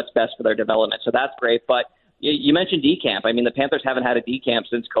 what's best for their development. So that's great. But you mentioned D-camp. I mean, the Panthers haven't had a D-camp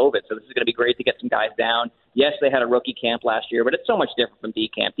since COVID, so this is going to be great to get some guys down. Yes, they had a rookie camp last year, but it's so much different from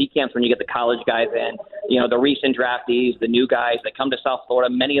D-camp. D-camp's when you get the college guys in, the recent draftees, the new guys that come to South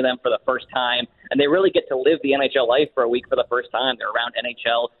Florida, many of them for the first time, and they really get to live the NHL life for a week for the first time. They're around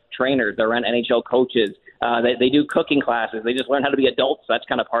NHL trainers. They're around NHL coaches. They do cooking classes. They just learn how to be adults. That's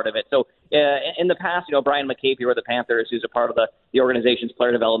kind of part of it. So in the past, Brian McCabe here with the Panthers, who's a part of the organization's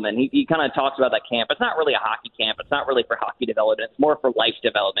player development, he kind of talks about that camp. It's not really a hockey camp. It's not really for hockey development. It's more for life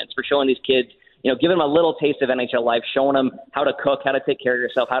development. It's for showing these kids, giving them a little taste of NHL life, showing them how to cook, how to take care of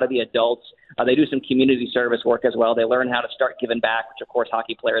yourself, how to be adults. They do some community service work as well. They learn how to start giving back, which, of course,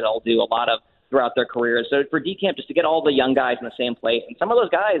 hockey players all do a lot of throughout their careers. So for D-camp, just to get all the young guys in the same place. And some of those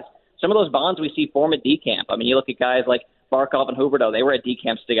guys, some of those bonds we see form at D-camp. I mean, you look at guys like Barkov and Huberdeau. They were at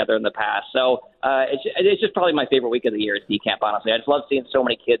D-camps together in the past. So it's just probably my favorite week of the year is D-camp, honestly. I just love seeing so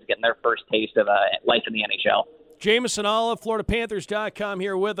many kids getting their first taste of life in the NHL. Jameson Olive, FloridaPanthers.com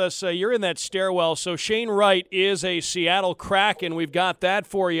here with us. You're in that stairwell. So Shane Wright is a Seattle Kraken. We've got that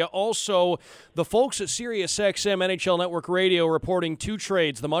for you. Also, the folks at SiriusXM NHL Network Radio reporting 2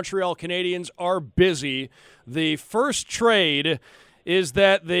 trades. The Montreal Canadiens are busy. The first trade is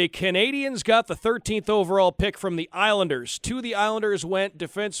that the Canadiens got the 13th overall pick from the Islanders. To the Islanders went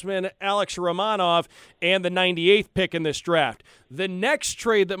defenseman Alex Romanov and the 98th pick in this draft. The next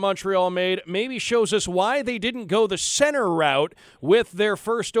trade that Montreal made maybe shows us why they didn't go the center route with their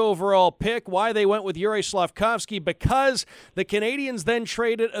first overall pick, why they went with Yuri Slafkovsky, because the Canadiens then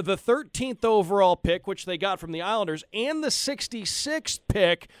traded the 13th overall pick, which they got from the Islanders, and the 66th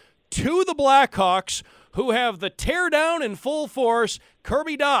pick to the Blackhawks, who have the teardown in full force.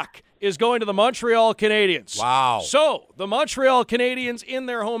 Kirby Dach is going to the Montreal Canadiens. Wow. So the Montreal Canadiens in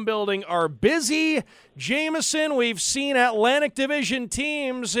their home building are busy. Jameson, we've seen Atlantic Division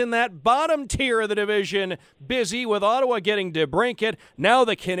teams in that bottom tier of the division busy, with Ottawa getting DeBrincat. Now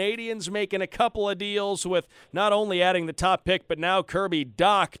the Canadiens making a couple of deals with not only adding the top pick, but now Kirby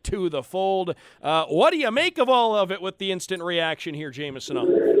Dach to the fold. What do you make of all of it with the instant reaction here, Jameson?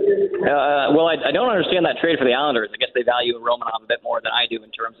 Well, I don't understand that trade for the Islanders. I guess they value Romanov a bit more than I do in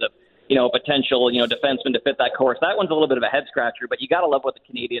terms of, potential, defenseman to fit that course. That one's a little bit of a head scratcher, but you got to love what the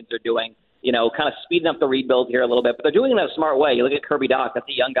Canadiens are doing, kind of speeding up the rebuild here a little bit. But they're doing it in a smart way. You look at Kirby Dach, that's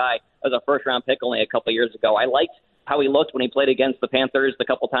a young guy, as a first-round pick only a couple of years ago. I liked how he looked when he played against the Panthers the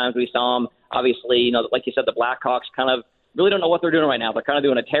couple times we saw him. Obviously, like you said, the Blackhawks kind of really don't know what they're doing right now. They're kind of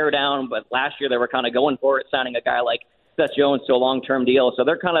doing a tear down, but last year they were kind of going for it, signing a guy like Seth Jones to a long-term deal. So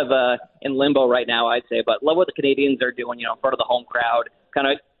they're kind of in limbo right now, I'd say. But love what the Canadiens are doing, in front of the home crowd, kind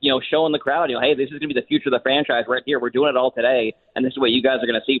of, showing the crowd, hey, this is going to be the future of the franchise right here. We're doing it all today, and this is what you guys are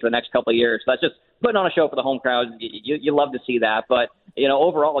going to see for the next couple of years. So that's just putting on a show for the home crowd. You love to see that. But,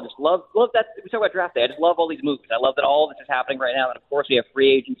 overall, I just love that. We talk about draft day. I just love all these moves. I love that all this is happening right now. And, of course, we have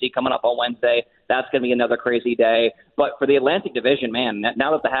free agency coming up on Wednesday. That's going to be another crazy day. But for the Atlantic Division, man,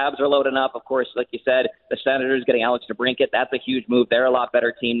 now that the Habs are loading up, of course, like you said, the Senators getting Alex DeBrincat, that's a huge move. They're a lot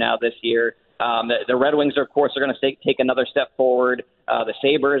better team now this year. The Red Wings, of course, are going to take another step forward. The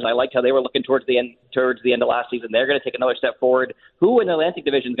Sabres, I liked how they were looking towards the end of last season. They're going to take another step forward. Who in the Atlantic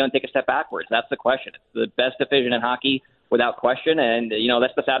Division is going to take a step backwards? That's the question. It's the best division in hockey without question, and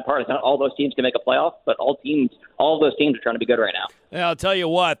that's the sad part. It's not all those teams can make a playoff, but all of those teams are trying to be good right now. Yeah, I'll tell you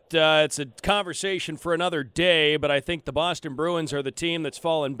what, it's a conversation for another day, but I think the Boston Bruins are the team that's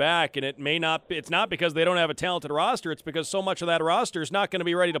fallen back, and it's not because they don't have a talented roster, it's because so much of that roster is not going to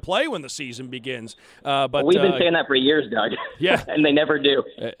be ready to play when the season begins. But we've been saying that for years, Doug. Yeah. And they never do.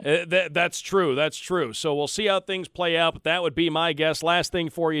 That's true. So we'll see how things play out, but that would be my guess. Last thing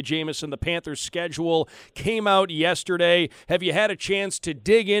for you, Jameson, the Panthers' schedule came out yesterday. Have you had a chance to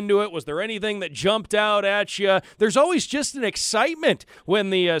dig into it? Was there anything that jumped out at you? There's always just an excitement when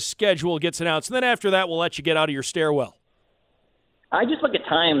the schedule gets announced. And then after that, we'll let you get out of your stairwell. I just look at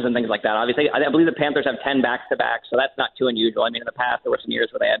times and things like that. Obviously, I believe the Panthers have 10 back-to-backs, so that's not too unusual. I mean, in the past, there were some years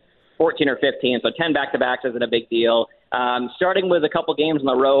where they had 14 or 15. So 10 back-to-backs isn't a big deal. Starting with a couple games on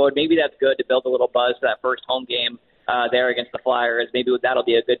the road, maybe that's good to build a little buzz for that first home game there against the Flyers. Maybe that'll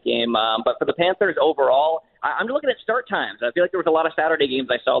be a good game. But for the Panthers overall, I'm looking at start times. I feel like there was a lot of Saturday games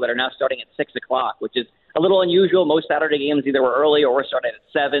I saw that are now starting at 6 o'clock, which is a little unusual. Most Saturday games either were early or were starting at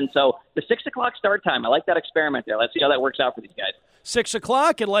 7. So the 6 o'clock start time, I like that experiment there. Let's see how that works out for these guys. 6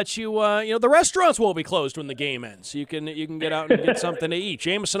 o'clock, it lets you, the restaurants won't be closed when the game ends. You can get out and get something to eat.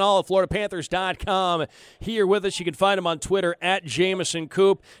 Jameson Hall at FloridaPanthers.com here with us. You can find him on Twitter at Jameson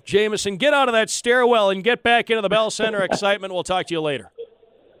Coop. Jameson, get out of that stairwell and get back into the Bell Center excitement. We'll talk to you later.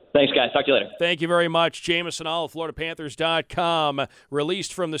 Thanks, guys. Talk to you later. Thank you very much. Jameson Hall at FloridaPanthers.com,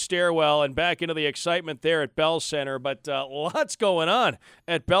 released from the stairwell and back into the excitement there at Bell Center. But lots going on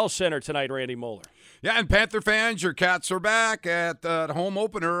at Bell Center tonight, Randy Moeller. Yeah, and Panther fans, your Cats are back at the home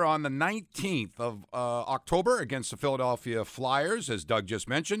opener on the 19th of October against the Philadelphia Flyers. As Doug just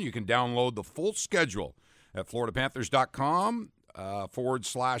mentioned, you can download the full schedule at FloridaPanthers.com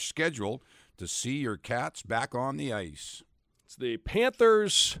 /schedule to see your Cats back on the ice. It's the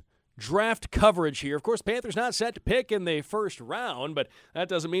Panthers draft coverage here. Of course, Panthers not set to pick in the first round, but that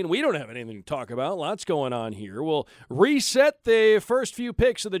doesn't mean we don't have anything to talk about. Lots going on here. We'll reset the first few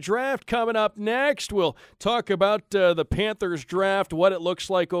picks of the draft coming up next. We'll talk about the Panthers draft, what it looks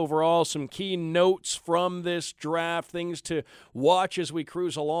like overall, some key notes from this draft, things to watch as we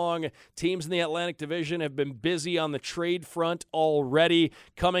cruise along. Teams in the Atlantic Division have been busy on the trade front already.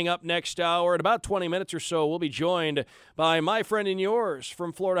 Coming up next hour, in about 20 minutes or so, we'll be joined by my friend and yours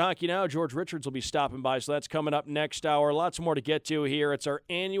from Florida Hockey Now. George Richards will be stopping by, so that's coming up next hour. Lots more to get to here. It's our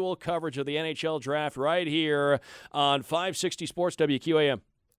annual coverage of the NHL draft right here on 560 Sports WQAM.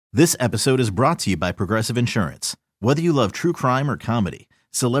 This episode is brought to you by Progressive Insurance. Whether you love true crime or comedy,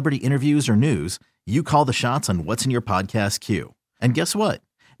 celebrity interviews or news, you call the shots on what's in your podcast queue. And guess what?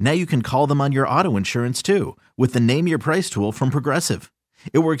 Now you can call them on your auto insurance too with the Name Your Price tool from Progressive.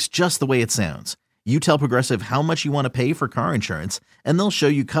 It works just the way it sounds. You tell Progressive how much you want to pay for car insurance, and they'll show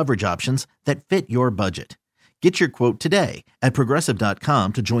you coverage options that fit your budget. Get your quote today at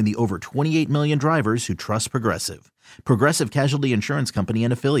Progressive.com to join the over 28 million drivers who trust Progressive. Progressive Casualty Insurance Company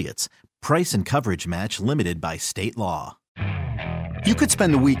and Affiliates. Price and coverage match limited by state law. You could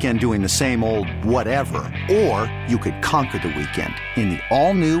spend the weekend doing the same old whatever, or you could conquer the weekend in the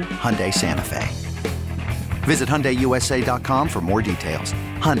all-new Hyundai Santa Fe. Visit HyundaiUSA.com for more details.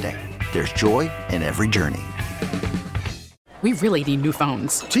 Hyundai. There's joy in every journey. We really need new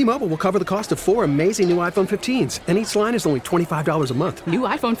phones. T-Mobile will cover the cost of 4 amazing new iPhone 15s, and each line is only $25 a month. New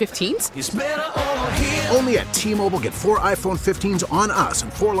iPhone 15s? It's better over here. Only at T-Mobile, get 4 iPhone 15s on us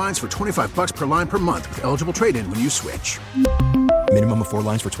and 4 lines for $25 per line per month with eligible trade-in when you switch. Minimum of 4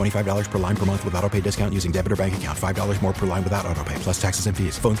 lines for $25 per line per month with autopay discount using debit or bank account. $5 more per line without autopay, plus taxes and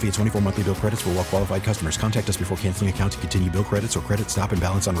fees. Phone fee at 24 monthly bill credits for well-qualified customers. Contact us before canceling account to continue bill credits or credit stop and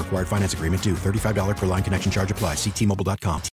balance on required finance agreement due. $35 per line connection charge applies. See T-Mobile.com.